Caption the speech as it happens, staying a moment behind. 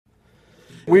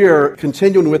We are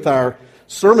continuing with our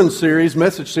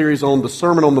message series on the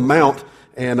Sermon on the Mount,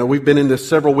 and we've been in this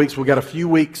several weeks. We've got a few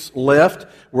weeks left.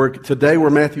 Today we're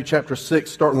Matthew chapter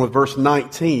 6, starting with verse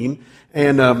 19.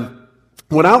 And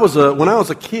when I was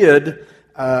a kid,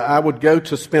 I would go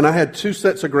to spend. I had two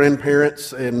sets of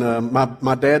grandparents, and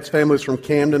my dad's family was from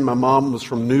Camden. My mom was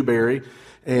from Newberry.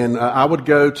 And I would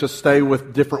go to stay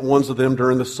with different ones of them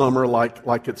during the summer,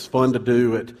 like it's fun to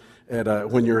do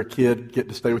when you're a kid, get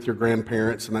to stay with your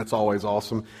grandparents, and that's always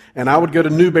awesome. And I would go to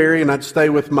Newberry, and I'd stay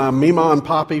with my Mima and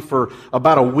Poppy for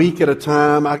about a week at a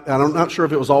time. I'm not sure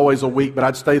if it was always a week, but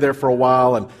I'd stay there for a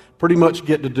while and pretty much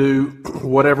get to do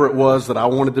whatever it was that I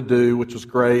wanted to do, which was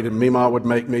great. And Mima would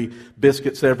make me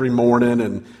biscuits every morning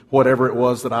and whatever it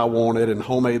was that I wanted, and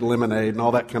homemade lemonade and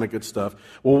all that kind of good stuff.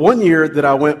 Well, one year that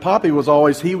I went, Poppy was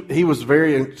always, he was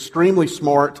very extremely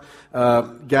smart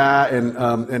guy,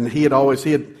 and he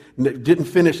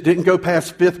didn't go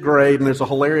past fifth grade, and there's a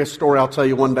hilarious story I'll tell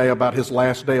you one day about his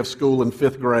last day of school in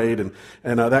fifth grade and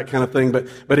that kind of thing.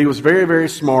 But he was very, very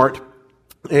smart,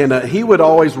 and he would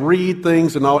always read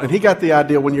things and all. And he got the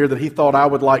idea one year that he thought I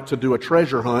would like to do a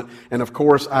treasure hunt, and of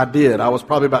course I did. I was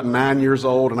probably about 9 years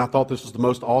old, and I thought this was the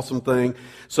most awesome thing.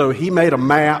 So he made a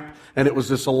map. And it was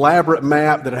this elaborate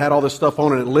map that had all this stuff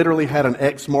on it. It literally had an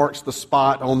X marks the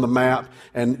spot on the map.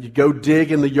 And you go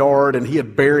dig in the yard, and he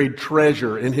had buried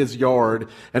treasure in his yard.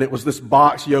 And it was this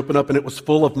box you open up, and it was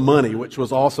full of money, which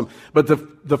was awesome. But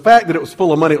the fact that it was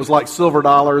full of money, it was like silver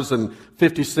dollars and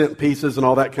 50-cent pieces and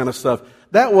all that kind of stuff.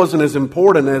 That wasn't as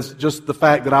important as just the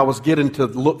fact that I was getting to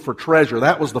look for treasure.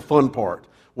 That was the fun part,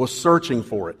 was searching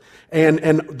for it.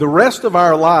 And the rest of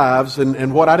our lives,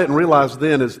 and what I didn't realize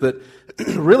then is that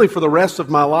really for the rest of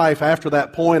my life after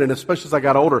that point, and especially as I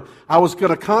got older, I was going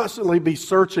to constantly be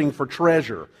searching for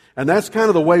treasure. And that's kind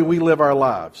of the way we live our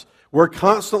lives. We're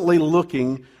constantly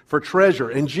looking for treasure.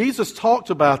 And Jesus talked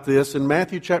about this in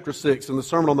Matthew chapter 6 in the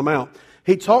Sermon on the Mount.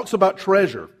 He talks about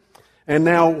treasure. And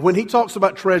now when he talks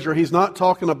about treasure, he's not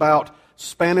talking about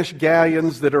Spanish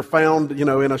galleons that are found,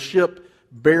 in a ship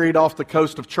buried off the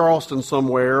coast of Charleston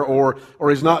somewhere, or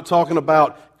he's not talking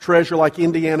about treasure like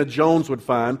Indiana Jones would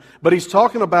find, but he's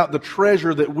talking about the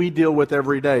treasure that we deal with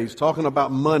every day. He's talking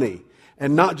about money,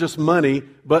 and not just money,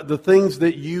 but the things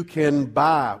that you can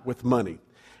buy with money.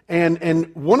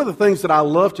 And one of the things that I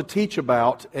love to teach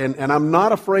about, and I'm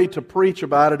not afraid to preach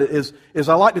about it, is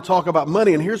I like to talk about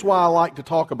money, and here's why I like to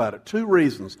talk about it. Two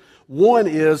reasons. One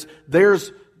is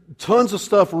there's tons of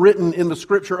stuff written in the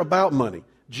Scripture about money.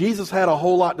 Jesus had a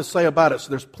whole lot to say about it, so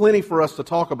there's plenty for us to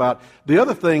talk about. The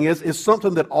other thing is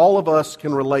something that all of us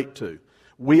can relate to.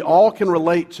 We all can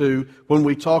relate to when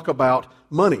we talk about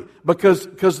money, because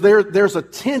there's a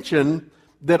tension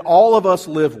that all of us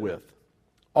live with.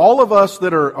 All of us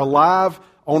that are alive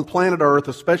on planet Earth,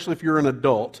 especially if you're an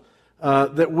adult,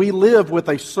 that we live with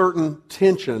a certain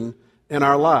tension in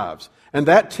our lives. And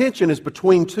that tension is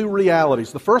between two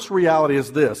realities. The first reality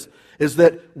is this, is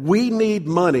that we need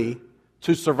money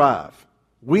to survive.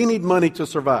 We need money to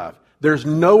survive. There's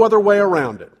no other way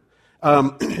around it.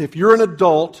 If you're an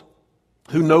adult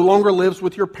who no longer lives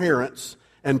with your parents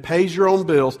and pays your own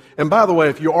bills, and by the way,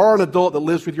 if you are an adult that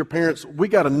lives with your parents, we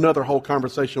got another whole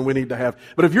conversation we need to have.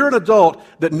 But if you're an adult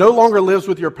that no longer lives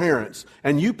with your parents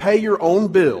and you pay your own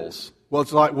bills, well,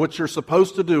 it's like what you're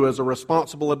supposed to do as a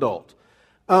responsible adult.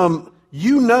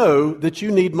 You know that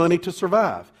you need money to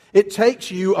survive. It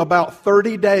takes you about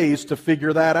 30 days to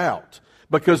figure that out.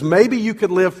 Because maybe you could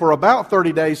live for about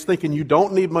 30 days thinking you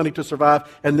don't need money to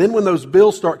survive, and then when those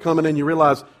bills start coming in, you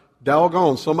realize,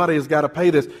 doggone, somebody has got to pay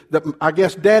this. I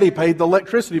guess Daddy paid the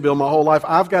electricity bill my whole life.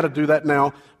 I've got to do that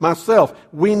now myself.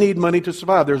 We need money to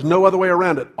survive. There's no other way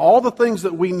around it. All the things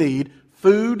that we need,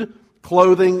 food,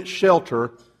 clothing,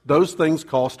 shelter, those things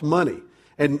cost money.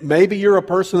 And maybe you're a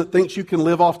person that thinks you can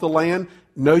live off the land.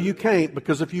 No, you can't,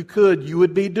 because if you could, you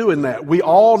would be doing that. We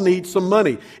all need some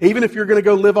money. Even if you're going to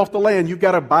go live off the land, you've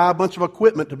got to buy a bunch of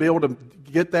equipment to be able to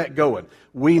get that going.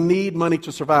 We need money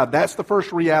to survive. That's the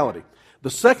first reality. The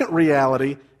second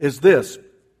reality is this,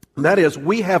 and that is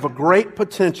we have a great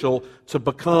potential to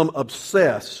become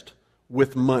obsessed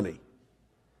with money.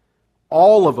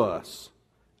 All of us,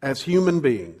 as human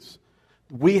beings,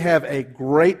 we have a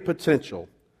great potential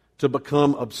to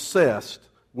become obsessed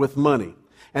with money.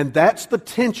 And that's the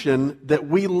tension that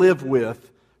we live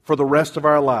with for the rest of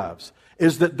our lives,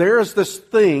 is that there is this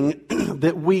thing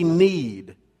that we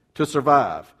need to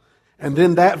survive. And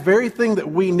then that very thing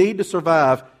that we need to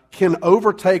survive can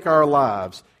overtake our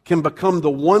lives, can become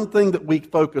the one thing that we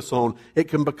focus on. It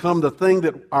can become the thing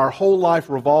that our whole life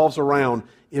revolves around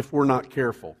if we're not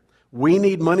careful. We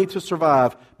need money to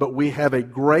survive, but we have a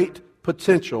great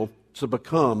potential to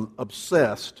become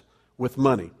obsessed with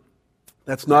money.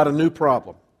 That's not a new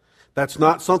problem. That's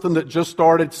not something that just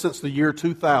started since the year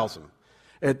 2000.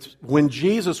 It's when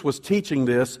Jesus was teaching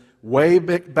this way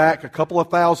back a couple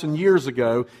of thousand years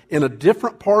ago in a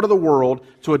different part of the world,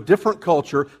 to a different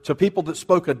culture, to people that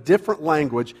spoke a different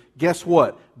language. Guess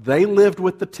what? They lived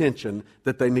with the tension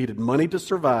that they needed money to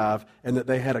survive and that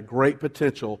they had a great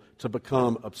potential to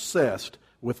become obsessed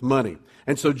with money.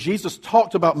 And so Jesus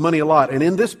talked about money a lot. And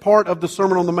in this part of the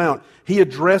Sermon on the Mount, he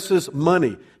addresses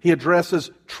money. He addresses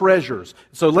treasures.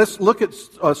 So let's look at,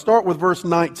 start with verse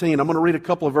 19. I'm going to read a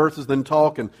couple of verses, then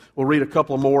talk, and we'll read a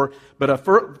couple of more. But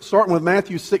starting with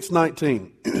Matthew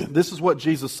 6:19, this is what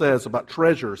Jesus says about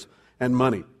treasures and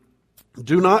money.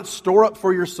 Do not store up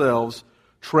for yourselves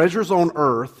treasures on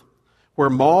earth where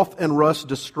moth and rust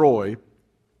destroy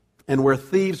and where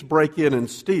thieves break in and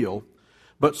steal,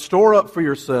 but store up for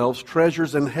yourselves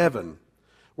treasures in heaven,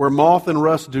 where moth and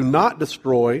rust do not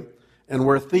destroy, and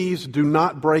where thieves do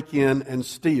not break in and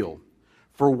steal.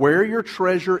 For where your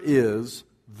treasure is,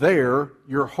 there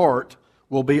your heart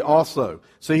will be also.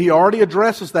 See, he already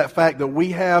addresses that fact that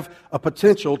we have a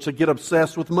potential to get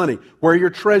obsessed with money. Where your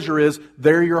treasure is,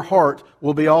 there your heart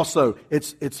will be also.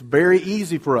 It's very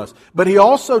easy for us. But he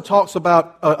also talks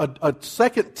about a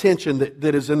second tension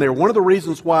that is in there. One of the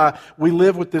reasons why we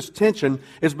live with this tension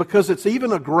is because it's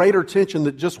even a greater tension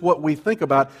than just what we think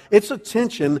about. It's a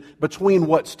tension between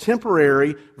what's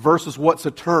temporary versus what's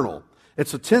eternal.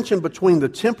 It's a tension between the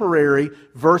temporary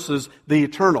versus the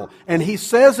eternal. And he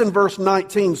says in verse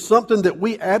 19 something that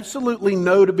we absolutely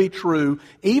know to be true,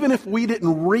 even if we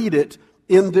didn't read it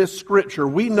in this scripture.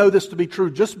 We know this to be true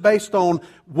just based on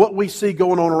what we see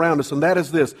going on around us, and that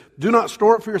is this: do not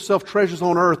store up for yourself treasures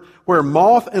on earth where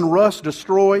moth and rust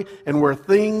destroy and where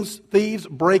thieves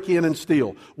break in and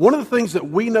steal. One of the things that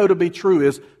we know to be true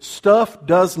is stuff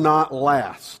does not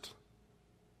last.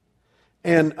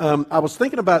 And I was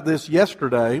thinking about this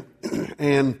yesterday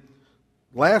and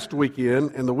last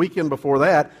weekend and the weekend before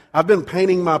that. I've been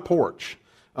painting my porch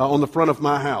on the front of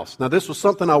my house. Now, this was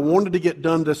something I wanted to get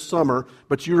done this summer,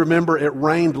 but you remember it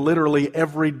rained literally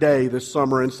every day this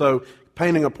summer, and so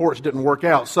painting a porch didn't work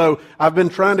out. So I've been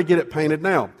trying to get it painted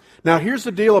now. Now, here's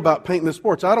the deal about painting this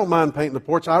porch. I don't mind painting the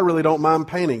porch. I really don't mind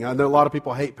painting. I know a lot of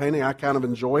people hate painting. I kind of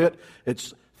enjoy it.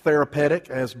 It's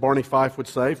therapeutic, as Barney Fife would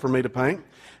say, for me to paint.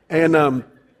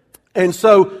 And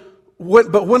so,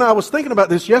 but when I was thinking about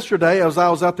this yesterday, as I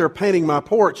was out there painting my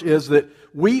porch, is that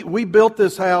we built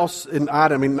this house, and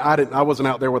I wasn't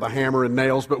out there with a hammer and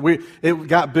nails, but it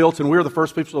got built, and we were the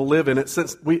first people to live in it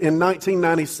in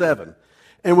 1997.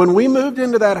 And when we moved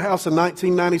into that house in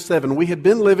 1997, we had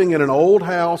been living in an old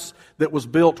house that was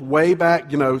built way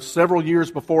back, several years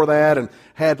before that, and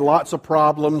had lots of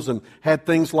problems, and had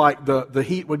things like the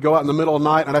heat would go out in the middle of the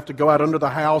night, and I'd have to go out under the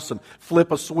house and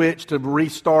flip a switch to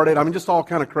restart it. Just all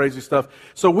kind of crazy stuff.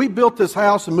 So we built this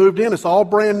house and moved in. It's all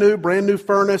brand new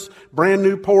furnace, brand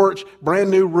new porch,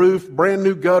 brand new roof, brand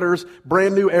new gutters,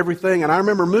 brand new everything. And I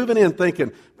remember moving in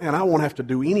thinking, man, I won't have to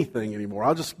do anything anymore.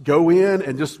 I'll just go in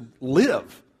and just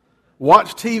live.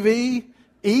 Watch TV,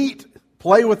 eat,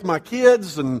 play with my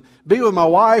kids, and be with my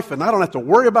wife, and I don't have to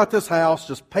worry about this house,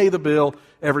 just pay the bill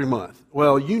every month.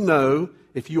 Well,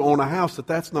 if you own a house,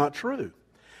 that's not true.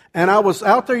 And I was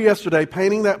out there yesterday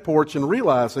painting that porch and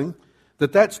realizing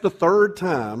that that's the third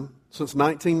time since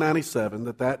 1997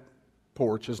 that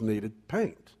porch has needed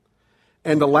paint.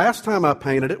 And the last time I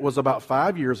painted it was about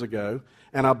 5 years ago,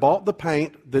 and I bought the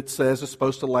paint that says it's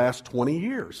supposed to last 20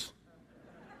 years.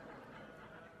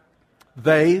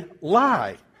 They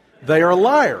lie. They are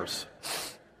liars.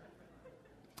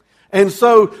 And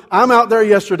so I'm out there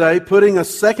yesterday putting a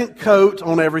second coat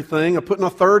on everything. I'm putting a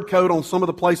third coat on some of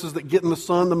the places that get in the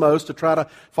sun the most to try to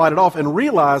fight it off, and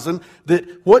realizing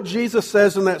that what Jesus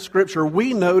says in that scripture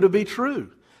we know to be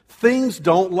true. Things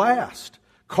don't last.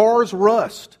 Cars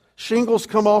rust. Shingles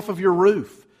come off of your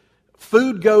roof.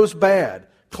 Food goes bad.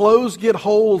 Clothes get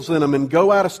holes in them and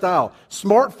go out of style.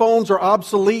 Smartphones are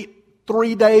obsolete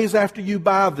 3 days after you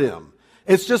buy them.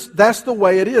 It's just, that's the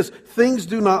way it is. Things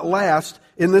do not last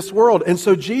in this world. And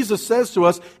so Jesus says to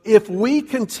us, if we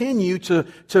continue to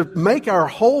make our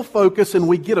whole focus and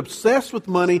we get obsessed with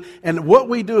money, and what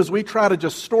we do is we try to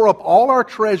just store up all our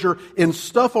treasure in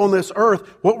stuff on this earth,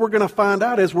 what we're going to find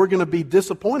out is we're going to be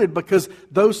disappointed, because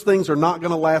those things are not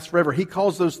going to last forever. He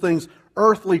calls those things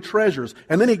earthly treasures.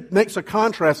 And then he makes a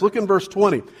contrast. Look in verse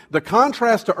 20. The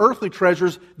contrast to earthly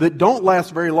treasures that don't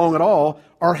last very long at all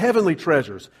are heavenly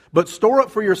treasures. But store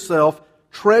up for yourself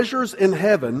treasures in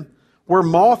heaven, where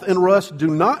moth and rust do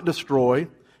not destroy,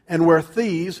 and where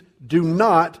thieves do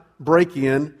not break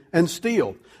in and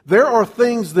steal. There are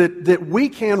things that we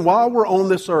can, while we're on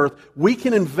this earth, we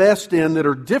can invest in that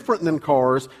are different than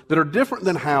cars, that are different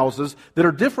than houses, that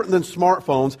are different than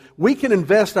smartphones. We can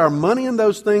invest our money in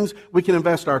those things. We can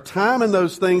invest our time in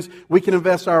those things. We can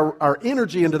invest our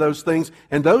energy into those things,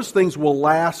 and those things will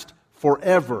last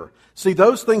forever. See,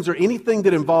 those things are anything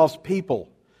that involves people.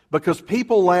 Because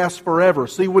people last forever.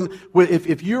 See,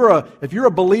 if you're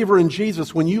a believer in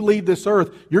Jesus, when you leave this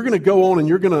earth, you're going to go on and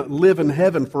you're going to live in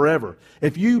heaven forever.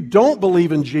 If you don't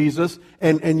believe in Jesus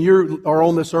and you are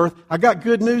on this earth, I got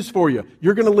good news for you.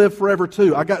 You're going to live forever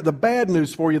too. I got the bad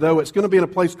news for you though. It's going to be in a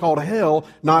place called hell,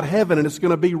 not heaven, and it's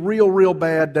going to be real, real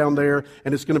bad down there,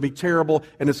 and it's going to be terrible,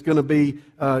 and it's going to be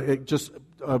just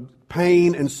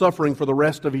pain and suffering for the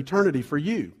rest of eternity for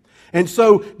you. And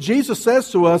so Jesus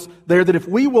says to us there that if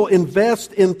we will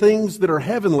invest in things that are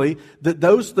heavenly, that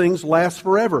those things last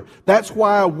forever. That's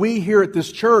why we here at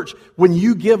this church, when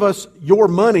you give us your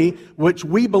money, which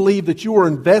we believe that you are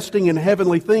investing in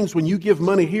heavenly things, when you give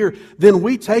money here, then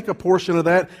we take a portion of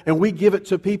that and we give it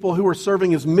to people who are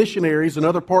serving as missionaries in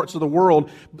other parts of the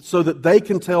world so that they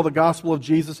can tell the gospel of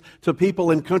Jesus to people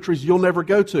in countries you'll never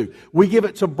go to. We give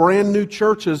it to brand new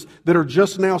churches that are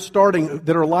just now starting,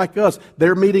 that are like us.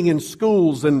 They're meeting in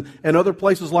schools and other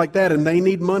places like that, and they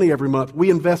need money every month.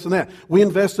 We invest in that. We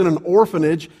invest in an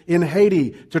orphanage in Haiti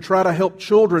to try to help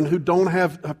children who don't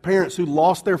have parents who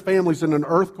lost their families in an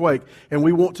earthquake, and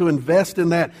we want to invest in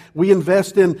that. We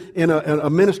invest in a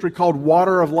ministry called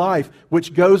Water of Life,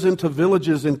 which goes into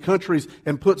villages and countries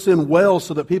and puts in wells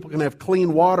so that people can have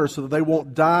clean water so that they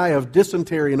won't die of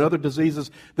dysentery and other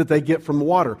diseases that they get from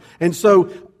water. And so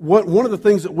one of the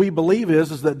things that we believe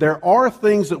is that there are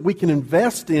things that we can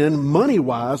invest in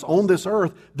money-wise on this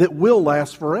earth that will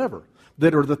last forever,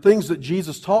 that are the things that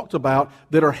Jesus talked about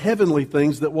that are heavenly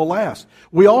things that will last.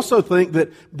 We also think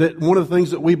that one of the things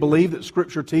that we believe that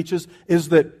Scripture teaches is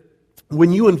that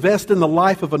when you invest in the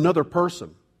life of another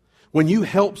person, when you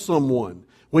help someone,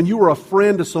 when you are a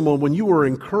friend to someone, when you are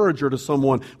an encourager to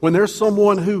someone, when there's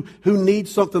someone who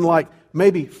needs something like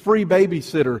maybe free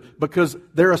babysitter because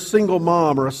they're a single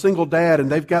mom or a single dad and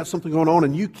they've got something going on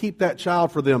and you keep that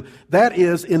child for them, that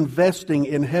is investing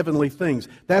in heavenly things.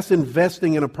 That's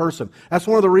investing in a person. That's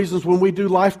one of the reasons when we do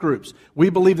life groups, we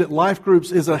believe that life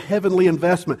groups is a heavenly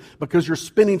investment because you're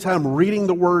spending time reading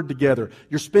the Word together.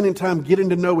 You're spending time getting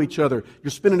to know each other.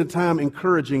 You're spending the time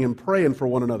encouraging and praying for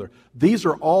one another. These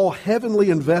are all heavenly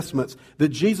investments that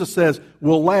Jesus says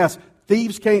will last.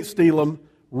 Thieves can't steal them.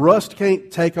 Rust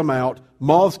can't take them out.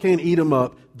 Moths can't eat them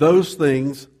up. Those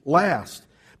things last.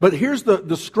 But here's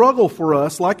the struggle for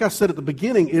us, like I said at the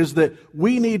beginning, is that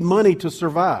we need money to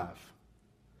survive.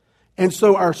 And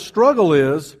so our struggle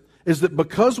is that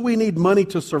because we need money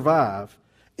to survive,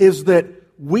 is that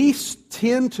we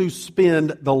tend to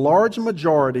spend the large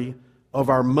majority of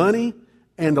our money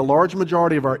and the large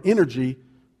majority of our energy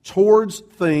towards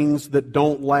things that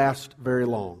don't last very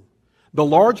long. The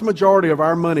large majority of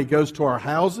our money goes to our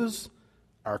houses,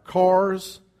 our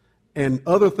cars, and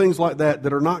other things like that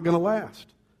that are not going to last,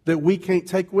 that we can't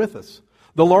take with us.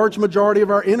 The large majority of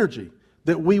our energy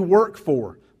that we work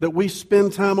for, that we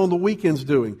spend time on the weekends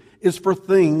doing, is for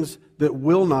things that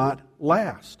will not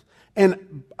last.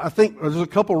 And I think there's a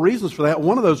couple of reasons for that.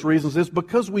 One of those reasons is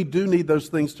because we do need those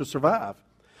things to survive.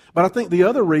 But I think the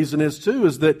other reason is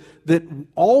that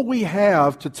all we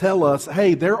have to tell us,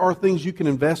 hey, there are things you can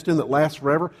invest in that last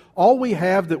forever, all we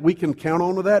have that we can count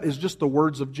on with that is just the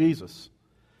words of Jesus.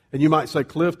 And you might say,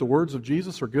 Cliff, the words of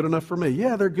Jesus are good enough for me.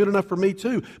 Yeah, they're good enough for me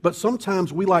too. But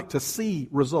sometimes we like to see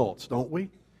results, don't we?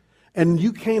 And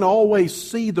you can't always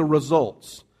see the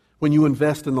results when you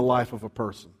invest in the life of a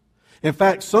person. In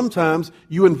fact, sometimes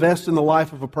you invest in the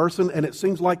life of a person and it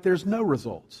seems like there's no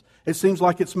results. It seems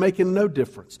like it's making no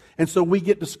difference. And so we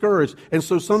get discouraged. And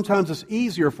so sometimes it's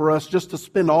easier for us just to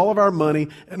spend all of our money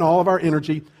and all of our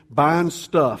energy buying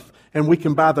stuff. And we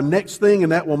can buy the next thing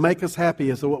and that will make us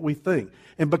happy is what we think.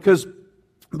 And because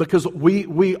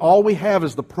we all we have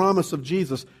is the promise of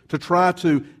Jesus to try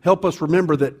to help us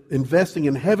remember that investing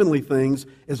in heavenly things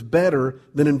is better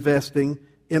than investing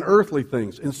in earthly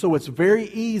things. And so it's very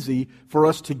easy for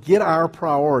us to get our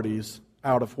priorities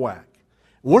out of whack.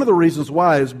 One of the reasons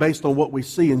why is based on what we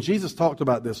see, and Jesus talked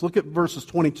about this. Look at verses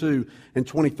 22 and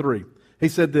 23. He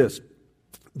said this,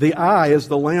 "The eye is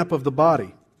the lamp of the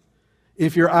body.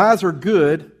 If your eyes are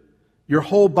good, your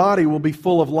whole body will be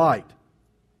full of light.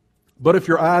 But if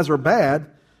your eyes are bad,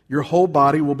 your whole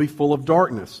body will be full of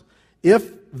darkness.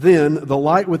 If then the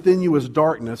light within you is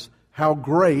darkness, how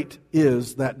great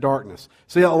is that darkness?"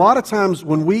 See, a lot of times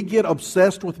when we get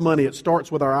obsessed with money, it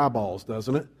starts with our eyeballs,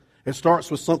 doesn't it? It starts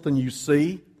with something you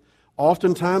see.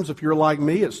 Oftentimes, if you're like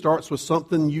me, it starts with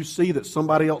something you see that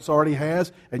somebody else already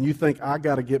has, and you think, I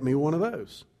got to get me one of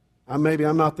those. Maybe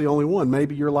I'm not the only one.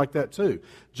 Maybe you're like that too.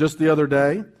 Just the other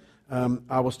day,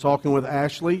 I was talking with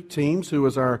Ashley Teams, who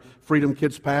is our Freedom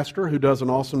Kids pastor, who does an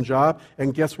awesome job.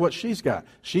 And guess what she's got?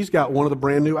 She's got one of the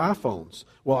brand new iPhones.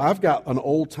 Well, I've got an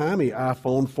old-timey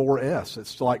iPhone 4S.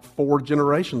 It's like 4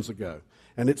 generations ago.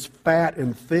 And it's fat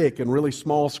and thick and really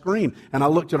small screen. And I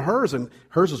looked at hers, and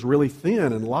hers is really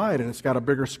thin and light, and it's got a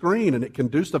bigger screen, and it can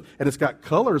do stuff, and it's got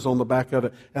colors on the back of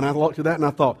it. And I looked at that, and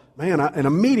I thought, man, and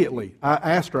immediately I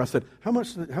asked her, I said, how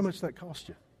much did that cost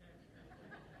you?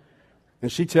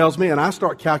 And she tells me, and I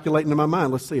start calculating in my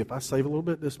mind, let's see, if I save a little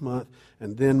bit this month,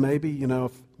 and then maybe,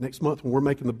 if next month when we're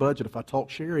making the budget, if I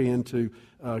talk Sherry into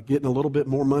getting a little bit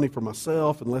more money for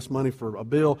myself and less money for a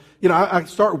bill, I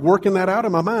start working that out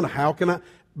in my mind. How can I?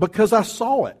 Because I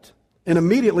saw it. And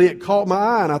immediately it caught my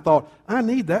eye, and I thought, I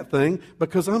need that thing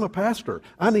because I'm a pastor.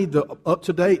 I need the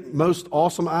up-to-date, most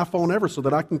awesome iPhone ever so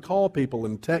that I can call people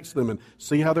and text them and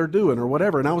see how they're doing or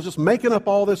whatever. And I was just making up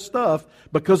all this stuff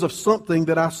because of something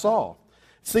that I saw.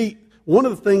 See, one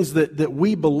of the things that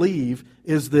we believe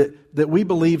is that we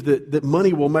believe that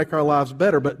money will make our lives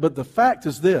better. But the fact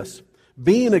is this: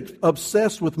 being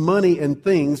obsessed with money and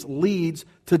things leads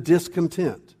to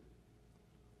discontent.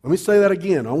 Let me say that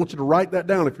again. I want you to write that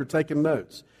down if you're taking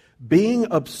notes. Being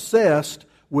obsessed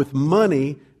with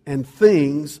money and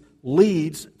things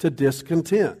leads to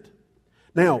discontent.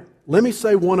 Now, let me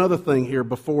say one other thing here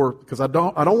because I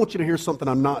don't want you to hear something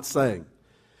I'm not saying.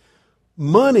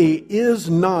 Money is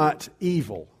not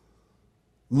evil.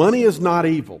 Money is not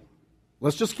evil.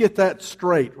 Let's just get that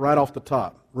straight right off the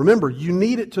top. Remember, you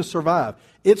need it to survive.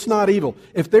 It's not evil.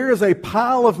 If there is a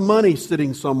pile of money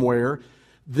sitting somewhere,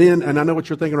 then, and I know what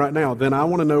you're thinking right now, then I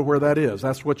want to know where that is.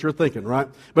 That's what you're thinking, right?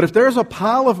 But if there's a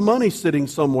pile of money sitting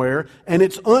somewhere and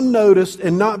it's unnoticed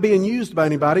and not being used by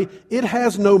anybody, it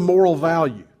has no moral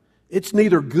value. It's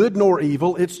neither good nor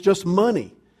evil. It's just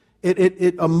money. An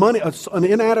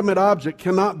inanimate object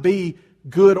cannot be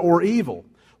good or evil.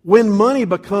 When money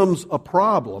becomes a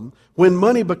problem, when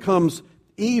money becomes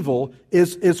evil,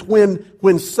 is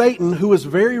when Satan, who is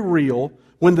very real,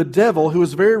 when the devil, who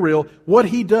is very real, what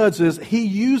he does is he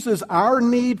uses our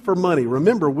need for money.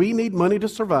 Remember, we need money to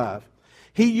survive.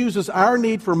 He uses our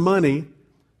need for money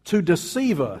to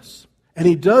deceive us. And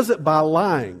he does it by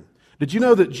lying. Did you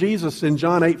know that Jesus, in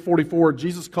John 8:44,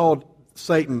 Jesus called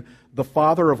Satan the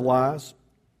father of lies?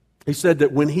 He said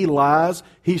that when he lies,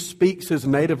 he speaks his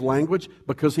native language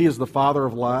because he is the father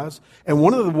of lies. And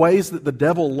one of the ways that the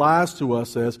devil lies to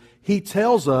us is he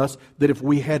tells us that if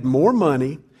we had more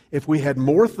money, if we had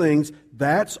more things,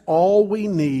 that's all we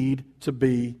need to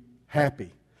be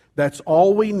happy. That's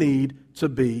all we need to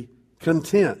be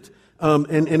content.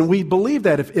 And we believe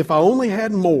that if I only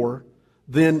had more,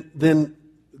 then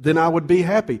I would be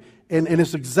happy. And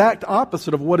it's the exact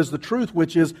opposite of what is the truth,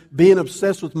 which is being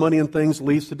obsessed with money and things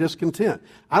leads to discontent.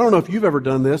 I don't know if you've ever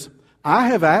done this. I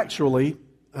have actually,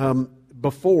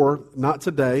 before, not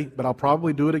today, but I'll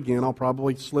probably do it again. I'll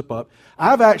probably slip up.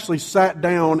 I've actually sat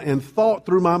down and thought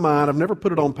through my mind, I've never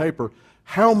put it on paper,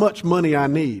 how much money I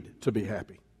need to be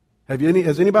happy.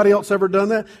 Has anybody else ever done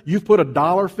that? You've put a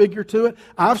dollar figure to it?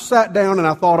 I've sat down and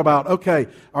I thought about, okay,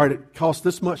 all right, it costs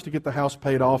this much to get the house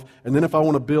paid off, and then if I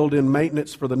want to build in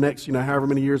maintenance for the next, however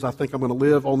many years I think I'm going to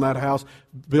live on that house,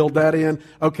 build that in.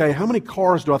 Okay, how many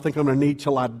cars do I think I'm going to need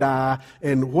till I die?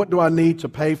 And what do I need to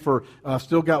pay for?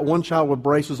 Still got one child with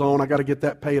braces on. I got to get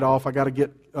that paid off. I got to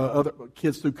get other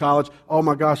kids through college. Oh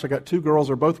my gosh, I got 2 girls.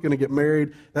 They're both going to get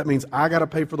married. That means I got to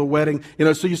pay for the wedding.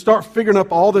 So you start figuring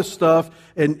up all this stuff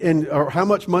or how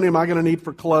much money am I going to need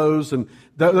for clothes and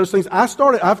those things.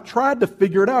 I've tried to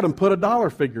figure it out and put a dollar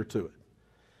figure to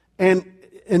it.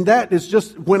 And that is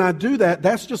just, when I do that,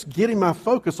 that's just getting my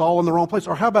focus all in the wrong place.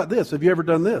 Or how about this? Have you ever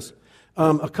done this?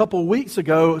 A couple of weeks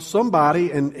ago,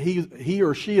 somebody, and he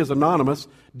or she is anonymous,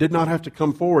 did not have to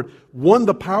come forward, won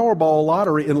the Powerball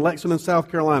lottery in Lexington, South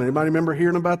Carolina. Anybody remember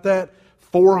hearing about that?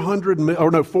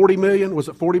 40 million? Was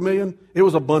it 40 million? It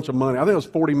was a bunch of money. I think it was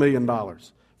 $40 million.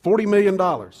 $40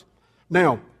 million.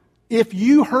 Now, if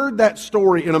you heard that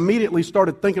story and immediately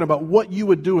started thinking about what you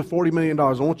would do with $40 million,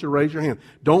 I want you to raise your hand.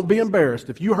 Don't be embarrassed.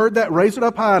 If you heard that, raise it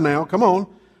up high now. Come on.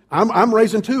 I'm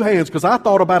raising 2 hands because I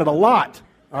thought about it a lot.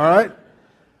 All right?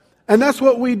 And that's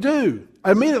what we do.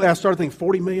 Immediately I started thinking,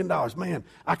 $40 million, man,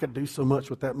 I could do so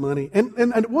much with that money. And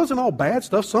it wasn't all bad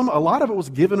stuff. A lot of it was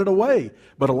giving it away.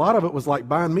 But a lot of it was like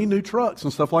buying me new trucks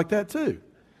and stuff like that too.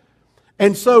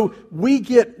 And so we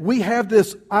have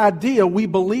this idea, we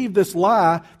believe this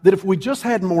lie, that if we just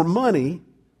had more money,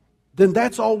 then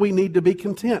that's all we need to be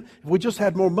content. If we just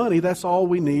had more money, that's all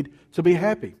we need to be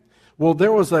happy. Well,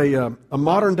 there was a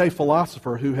modern-day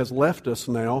philosopher who has left us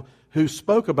now who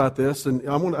spoke about this, and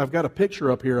I've got a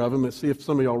picture up here of him. Let's see if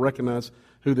some of y'all recognize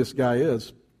who this guy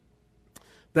is.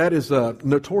 That is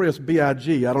Notorious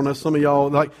B.I.G. I don't know, some of y'all,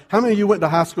 like, how many of you went to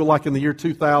high school like in the year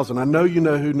 2000? I know you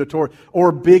know who Notorious,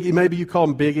 or Biggie, maybe you call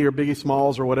him Biggie or Biggie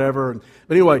Smalls or whatever.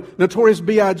 But anyway, Notorious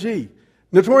B.I.G.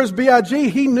 Notorious B.I.G.,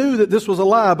 he knew that this was a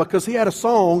lie because he had a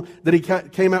song that he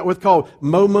came out with called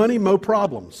Mo Money, Mo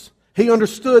Problems. He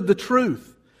understood the truth.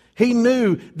 He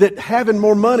knew that having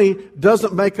more money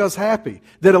doesn't make us happy.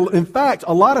 That, in fact,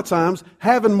 a lot of times,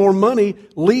 having more money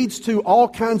leads to all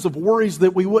kinds of worries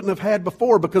that we wouldn't have had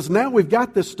before because now we've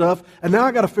got this stuff, and now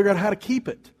I got to figure out how to keep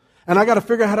it. And I got to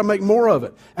figure out how to make more of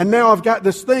it. And now I've got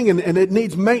this thing, and it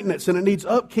needs maintenance, and it needs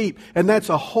upkeep, and that's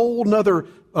a whole nother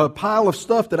pile of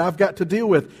stuff that I've got to deal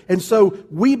with. And so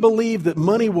we believe that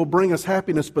money will bring us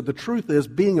happiness, but the truth is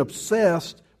being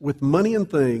obsessed with money and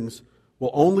things will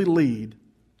only lead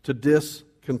to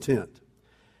discontent.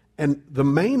 And the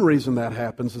main reason that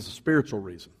happens is a spiritual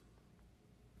reason.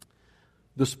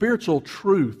 The spiritual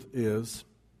truth is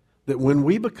that when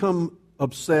we become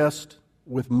obsessed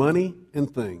with money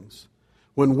and things,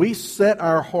 when we set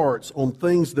our hearts on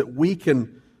things that we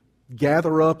can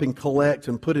gather up and collect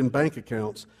and put in bank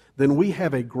accounts, then we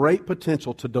have a great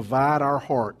potential to divide our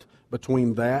heart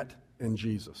between that and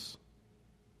Jesus.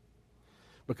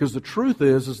 Because the truth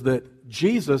is that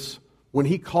Jesus, when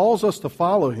He calls us to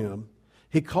follow Him,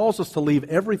 He calls us to leave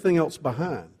everything else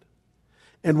behind.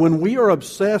 And when we are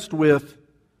obsessed with,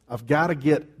 I've got to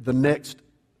get the next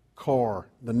car,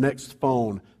 the next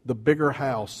phone, the bigger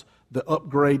house, the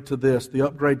upgrade to this, the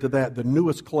upgrade to that, the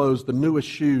newest clothes, the newest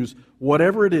shoes,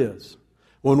 whatever it is,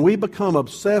 when we become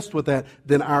obsessed with that,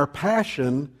 then our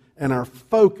passion and our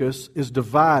focus is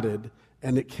divided,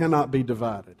 and it cannot be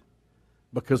divided.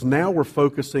 Because now we're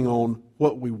focusing on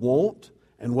what we want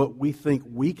and what we think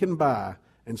we can buy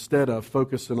instead of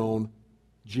focusing on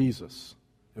Jesus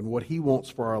and what He wants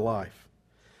for our life.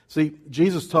 See,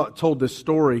 Jesus told this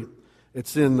story.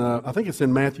 It's in, I think it's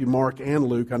in Matthew, Mark, and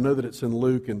Luke. I know that it's in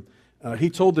Luke. And He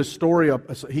told this story.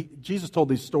 Jesus told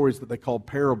these stories that they called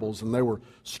parables, and they were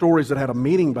stories that had a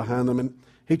meaning behind them. And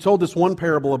He told this one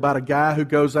parable about a guy who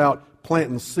goes out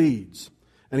planting seeds.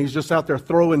 And he's just out there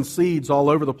throwing seeds all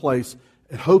over the place,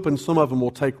 hoping some of them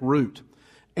will take root.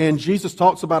 And Jesus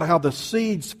talks about how the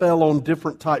seeds fell on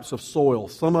different types of soil.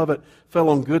 Some of it fell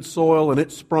on good soil and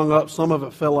it sprung up. Some of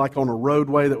it fell like on a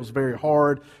roadway that was very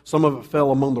hard. Some of it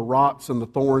fell among the rocks and the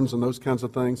thorns and those kinds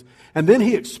of things. And then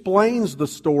He explains the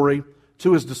story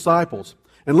to His disciples.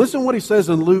 And listen what He says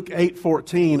in Luke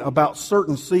 8:14 about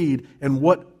certain seed and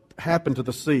what happened to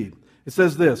the seed. It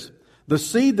says this: "The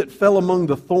seed that fell among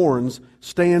the thorns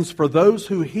stands for those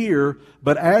who hear,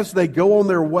 but as they go on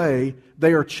their way,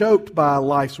 they are choked by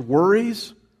life's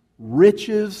worries,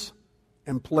 riches,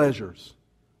 and pleasures."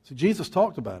 See, Jesus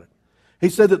talked about it. He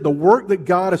said that the work that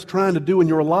God is trying to do in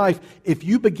your life, if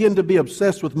you begin to be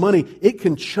obsessed with money, it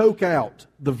can choke out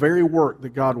the very work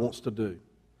that God wants to do.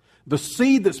 The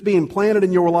seed that's being planted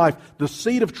in your life, the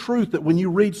seed of truth that when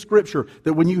you read Scripture,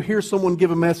 that when you hear someone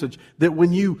give a message, that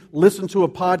when you listen to a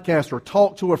podcast or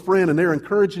talk to a friend and they're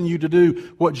encouraging you to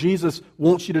do what Jesus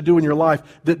wants you to do in your life,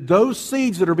 that those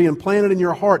seeds that are being planted in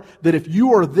your heart, that if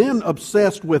you are then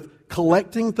obsessed with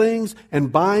collecting things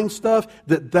and buying stuff,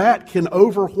 that can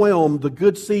overwhelm the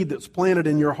good seed that's planted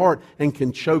in your heart and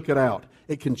can choke it out.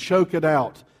 It can choke it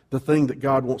out, the thing that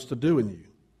God wants to do in you.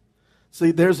 See,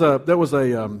 there was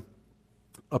a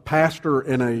pastor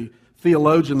and a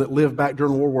theologian that lived back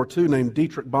during World War II named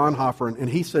Dietrich Bonhoeffer, and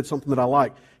he said something that I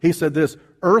like. He said this: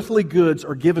 earthly goods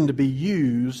are given to be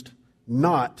used,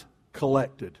 not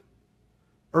collected.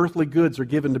 Earthly goods are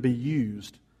given to be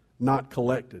used, not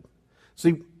collected.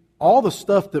 See, all the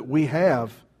stuff that we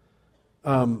have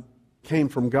came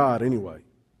from God anyway.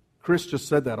 Chris just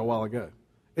said that a while ago.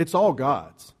 It's all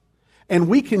God's. And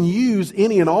we can use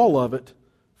any and all of it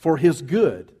for His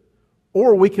good.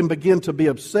 Or we can begin to be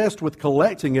obsessed with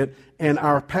collecting it, and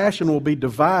our passion will be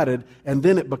divided, and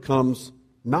then it becomes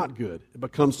not good. It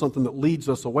becomes something that leads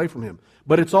us away from Him.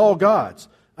 But it's all God's.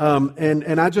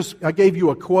 And I gave you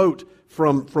a quote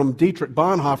from Dietrich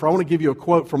Bonhoeffer. I want to give you a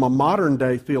quote from a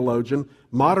modern-day theologian,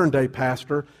 modern-day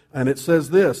pastor, and it says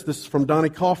this. This is from Donnie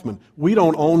Kaufman. "We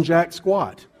don't own jack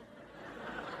squat."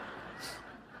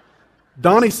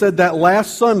 Donnie said that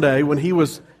last Sunday when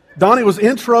Donnie was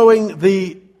introing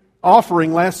the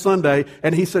offering last Sunday,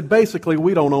 and he said, basically,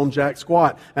 we don't own jack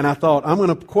squat. And I thought, I'm going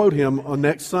to quote him on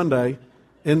next Sunday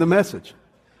in the message.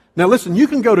 Now listen, you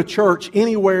can go to church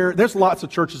anywhere. There's lots of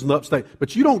churches in the upstate,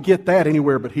 but you don't get that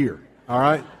anywhere but here. All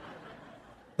right?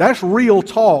 That's real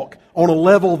talk on a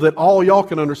level that all y'all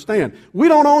can understand. We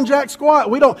don't own jack squat.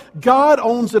 God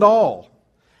owns it all.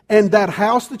 And that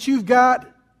house that you've got,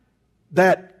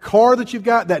 that car that you've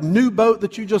got, that new boat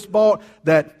that you just bought,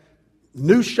 that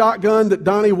new shotgun that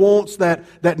Donnie wants,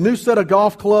 that new set of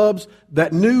golf clubs,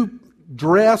 that new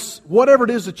dress, whatever it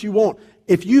is that you want,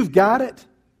 if you've got it,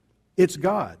 it's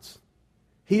God's.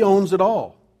 He owns it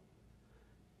all.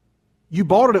 You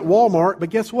bought it at Walmart, but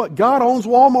guess what? God owns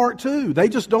Walmart too. They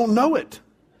just don't know it.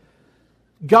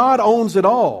 God owns it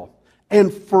all.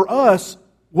 And for us,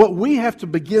 what we have to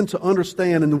begin to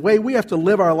understand and the way we have to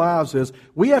live our lives is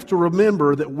we have to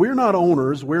remember that we're not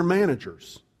owners, we're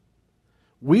managers.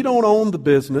 We don't own the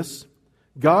business.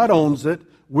 God owns it.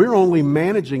 We're only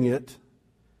managing it.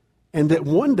 And that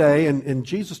one day, and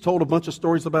Jesus told a bunch of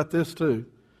stories about this too,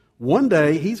 one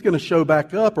day He's going to show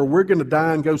back up or we're going to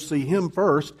die and go see Him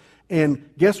first. And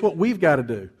guess what we've got to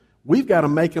do? We've got to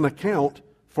make an account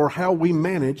for how we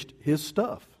managed His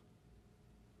stuff.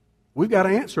 We've got to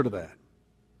answer to that.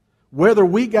 Whether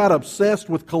we got obsessed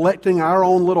with collecting our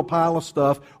own little pile of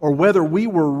stuff or whether we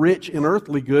were rich in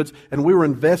earthly goods and we were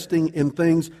investing in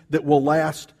things that will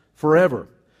last forever.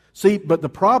 See, but the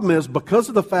problem is because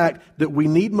of the fact that we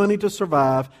need money to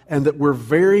survive and that we're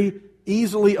very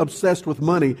easily obsessed with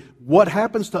money, what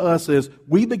happens to us is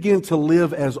we begin to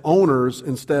live as owners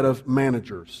instead of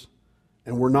managers.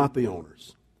 And we're not the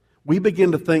owners. We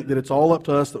begin to think that it's all up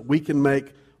to us, that we can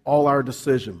make all our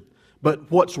decision.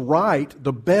 But what's right,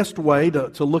 the best way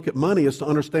to look at money is to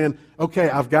understand, okay,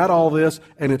 I've got all this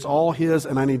and it's all His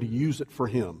and I need to use it for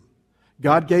Him.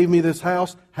 God gave me this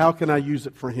house, how can I use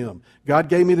it for Him? God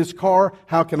gave me this car,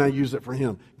 how can I use it for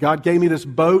Him? God gave me this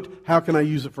boat, how can I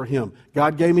use it for Him?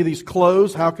 God gave me these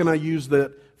clothes, how can I use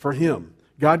that for Him?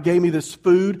 God gave me this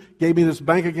food, gave me this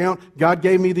bank account. God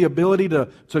gave me the ability to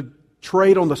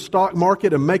trade on the stock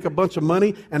market and make a bunch of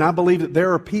money, and I believe that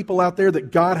there are people out there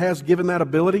that God has given that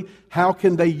ability. How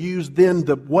can they use then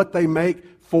what they make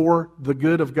for the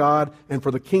good of God and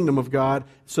for the kingdom of God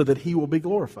so that He will be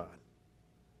glorified?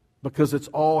 Because it's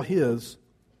all His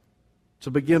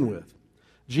to begin with.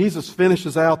 Jesus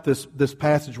finishes out this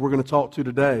passage we're going to talk to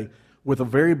today with a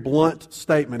very blunt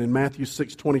statement in Matthew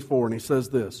 6:24, and He says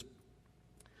this: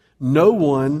 no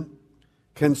one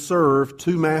can serve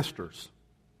two masters.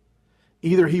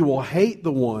 Either he will hate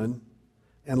the one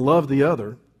and love the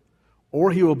other, or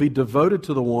he will be devoted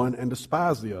to the one and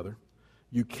despise the other.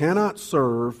 You cannot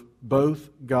serve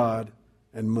both God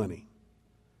and money.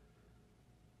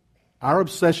 Our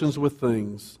obsessions with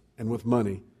things and with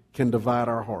money can divide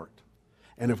our heart.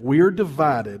 And if we are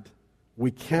divided,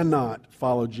 we cannot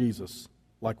follow Jesus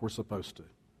like we're supposed to.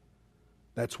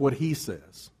 That's what He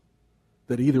says.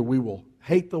 That either we will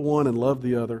hate the one and love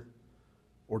the other,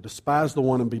 or despise the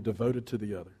one and be devoted to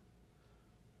the other.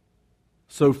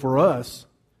 So for us,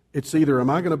 it's either am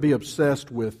I going to be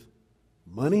obsessed with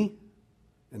money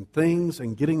and things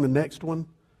and getting the next one,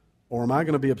 or am I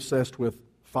going to be obsessed with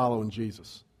following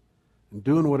Jesus and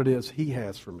doing what it is He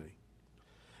has for me?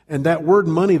 And that word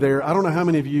money there, I don't know how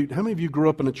many of you grew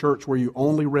up in a church where you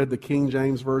only read the King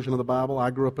James Version of the Bible.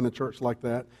 I grew up in a church like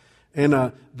that.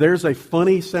 And there's a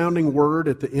funny sounding word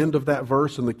at the end of that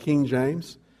verse in the King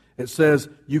James. It says,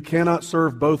 you cannot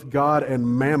serve both God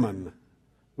and mammon,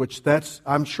 which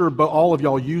I'm sure all of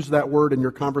y'all used that word in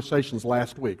your conversations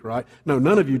last week, right? No,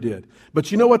 none of you did.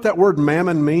 But you know what that word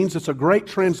mammon means? It's a great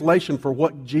translation for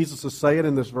what Jesus is saying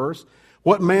in this verse.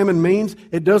 What mammon means,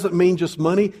 it doesn't mean just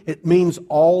money. It means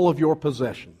all of your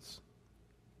possessions.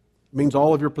 It means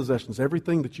all of your possessions,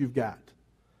 everything that you've got.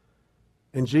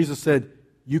 And Jesus said,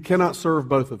 you cannot serve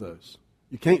both of those.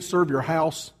 You can't serve your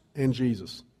house and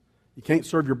Jesus. You can't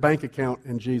serve your bank account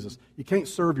and Jesus. You can't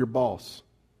serve your boss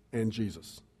and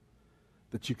Jesus.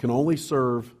 That you can only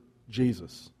serve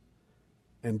Jesus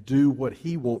and do what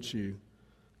He wants you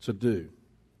to do.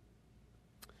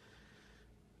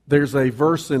 There's a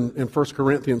verse in 1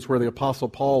 Corinthians where the Apostle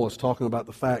Paul is talking about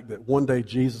the fact that one day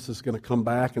Jesus is going to come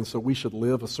back, and so we should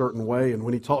live a certain way. And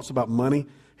when he talks about money,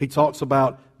 he talks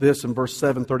about this in verse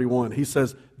 7:31. He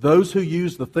says, those who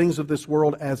use the things of this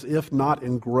world as if not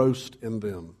engrossed in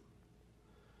them.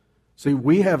 See,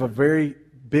 we have a very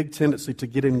big tendency to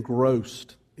get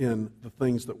engrossed in the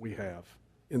things that we have,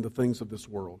 in the things of this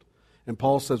world. And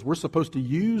Paul says we're supposed to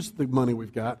use the money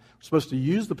we've got, we're supposed to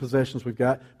use the possessions we've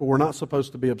got, but we're not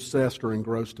supposed to be obsessed or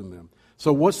engrossed in them.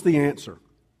 So what's the answer?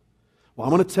 Well,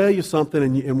 I'm going to tell you something,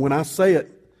 and when I say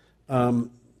it,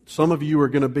 some of you are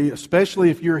going to be, especially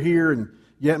if you're here and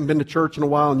you haven't been to church in a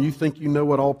while and you think you know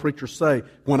what all preachers say.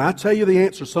 When I tell you the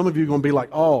answer, some of you are going to be like,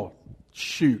 oh,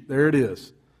 shoot, there it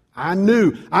is. I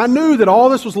knew that all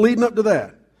this was leading up to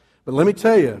that. But let me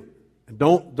tell you,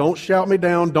 don't shout me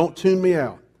down, don't tune me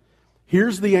out.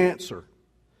 Here's the answer.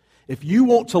 If you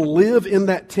want to live in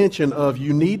that tension of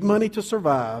you need money to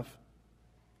survive,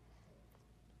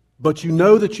 but you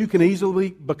know that you can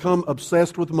easily become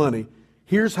obsessed with money,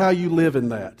 here's how you live in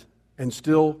that and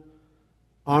still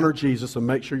honor Jesus and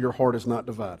make sure your heart is not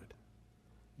divided.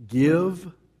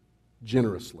 Give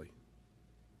generously.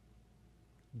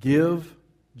 Give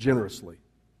generously.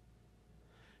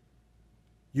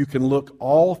 You can look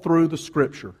all through the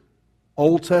Scripture,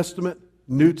 Old Testament,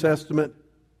 New Testament,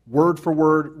 word for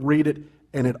word, read it,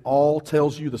 and it all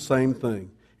tells you the same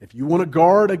thing. If you want to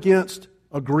guard against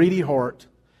a greedy heart,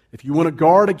 if you want to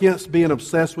guard against being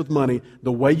obsessed with money,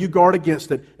 the way you guard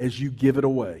against it is you give it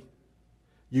away.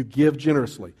 You give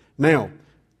generously. Now,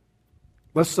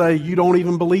 let's say you don't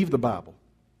even believe the Bible.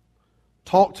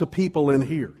 Talk to people in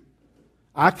here.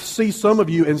 I see some of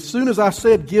you, as soon as I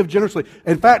said give generously,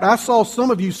 in fact, I saw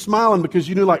some of you smiling because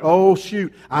you knew like, oh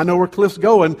shoot, I know where Cliff's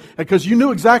going, because you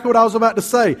knew exactly what I was about to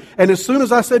say. And as soon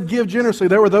as I said give generously,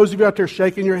 there were those of you out there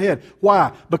shaking your head.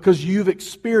 Why? Because you've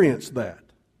experienced that.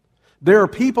 There are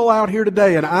people out here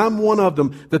today, and I'm one of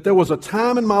them, that there was a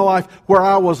time in my life where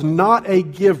I was not a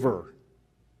giver.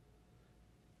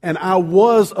 And I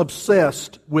was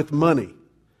obsessed with money.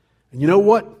 And you know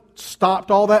what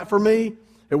stopped all that for me?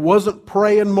 It wasn't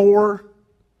praying more.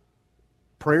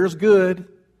 Prayer's good.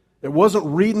 It wasn't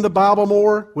reading the Bible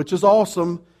more, which is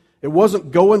awesome. It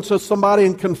wasn't going to somebody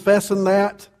and confessing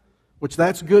that, which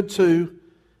that's good too.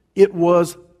 It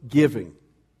was giving.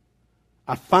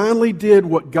 I finally did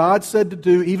what God said to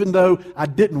do, even though I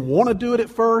didn't want to do it at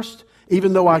first,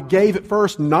 even though I gave at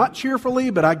first not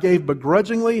cheerfully, but I gave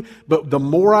begrudgingly. But the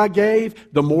more I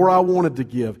gave, the more I wanted to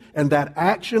give. And that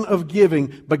action of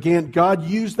giving God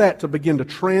used that to begin to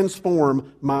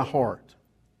transform my heart.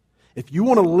 If you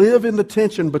want to live in the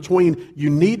tension between you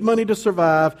need money to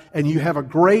survive and you have a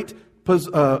great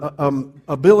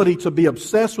ability to be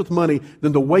obsessed with money,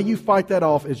 then the way you fight that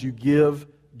off is you give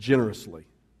generously.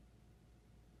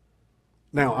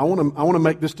 Now, I want to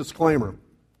make this disclaimer.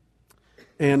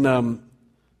 And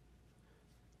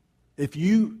if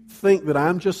you think that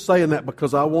I'm just saying that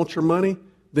because I want your money,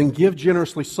 then give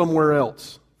generously somewhere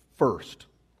else first.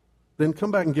 Then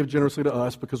come back and give generously to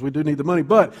us because we do need the money.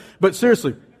 But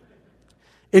seriously,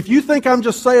 if you think I'm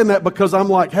just saying that because I'm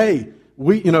like, hey,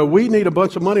 we need a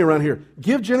bunch of money around here,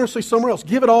 give generously somewhere else.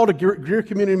 Give it all to Greer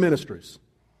Community Ministries.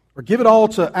 Or give it all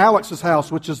to Alex's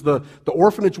house, which is the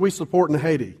orphanage we support in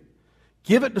Haiti.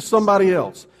 Give it to somebody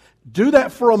else. Do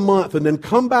that for a month and then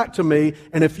come back to me.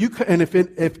 And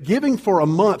if giving for a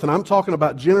month, and I'm talking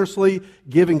about generously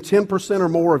giving 10% or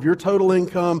more of your total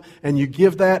income, and you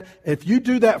give that, if you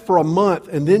do that for a month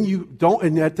and then you don't,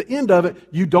 and at the end of it,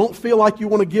 you don't feel like you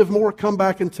want to give more, come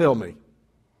back and tell me.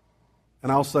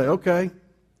 And I'll say, okay,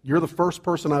 you're the first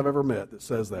person I've ever met that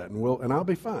says that, and I'll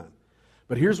be fine.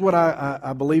 But here's what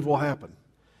I believe will happen,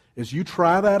 is you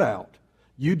try that out.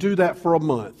 You do that for a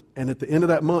month, and at the end of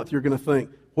that month, you're going to think,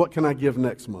 what can I give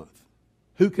next month?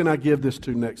 Who can I give this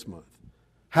to next month?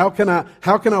 How can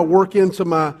I work into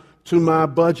my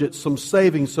budget some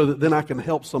savings so that then I can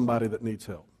help somebody that needs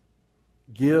help?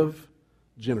 Give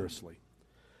generously.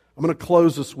 I'm going to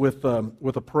close this with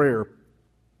a prayer,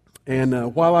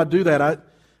 and while I do that, I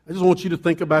just want you to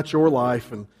think about your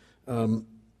life and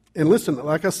listen.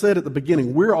 Like I said at the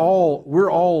beginning, we're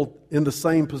all in the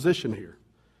same position here.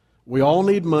 We all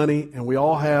need money, and we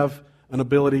all have an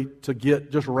ability to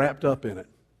get just wrapped up in it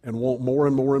and want more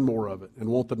and more and more of it and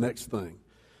want the next thing.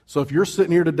 So if you're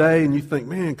sitting here today and you think,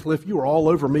 man, Cliff, you were all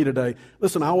over me today.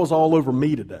 Listen, I was all over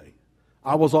me today.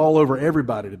 I was all over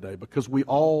everybody today because we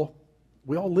all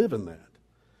live in that.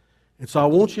 And so I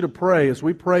want you to pray, as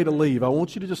we pray to leave, I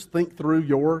want you to just think through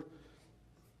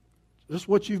just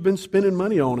what you've been spending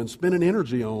money on and spending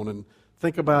energy on, and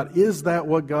think about, is that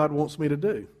what God wants me to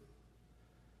do?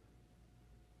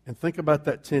 And think about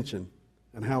that tension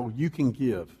and how you can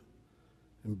give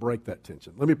and break that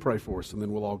tension. Let me pray for us, and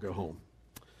then we'll all go home.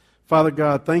 Father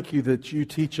God, thank you that you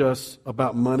teach us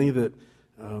about money, that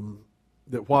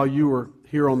while you were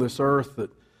here on this earth,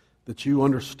 that you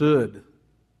understood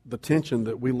the tension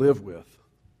that we live with.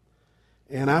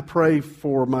 And I pray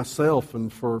for myself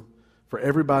and for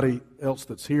everybody else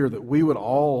that's here, that we would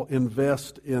all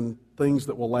invest in things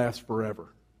that will last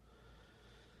forever.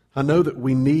 I know that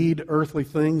we need earthly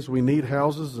things. We need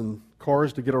houses and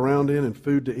cars to get around in and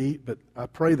food to eat, but I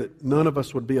pray that none of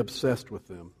us would be obsessed with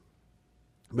them,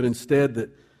 but instead that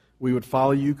we would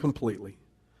follow you completely,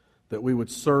 that we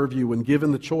would serve you. When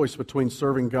given the choice between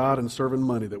serving God and serving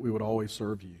money, that we would always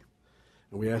serve you.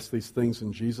 And we ask these things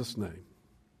in Jesus' name.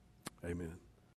 Amen.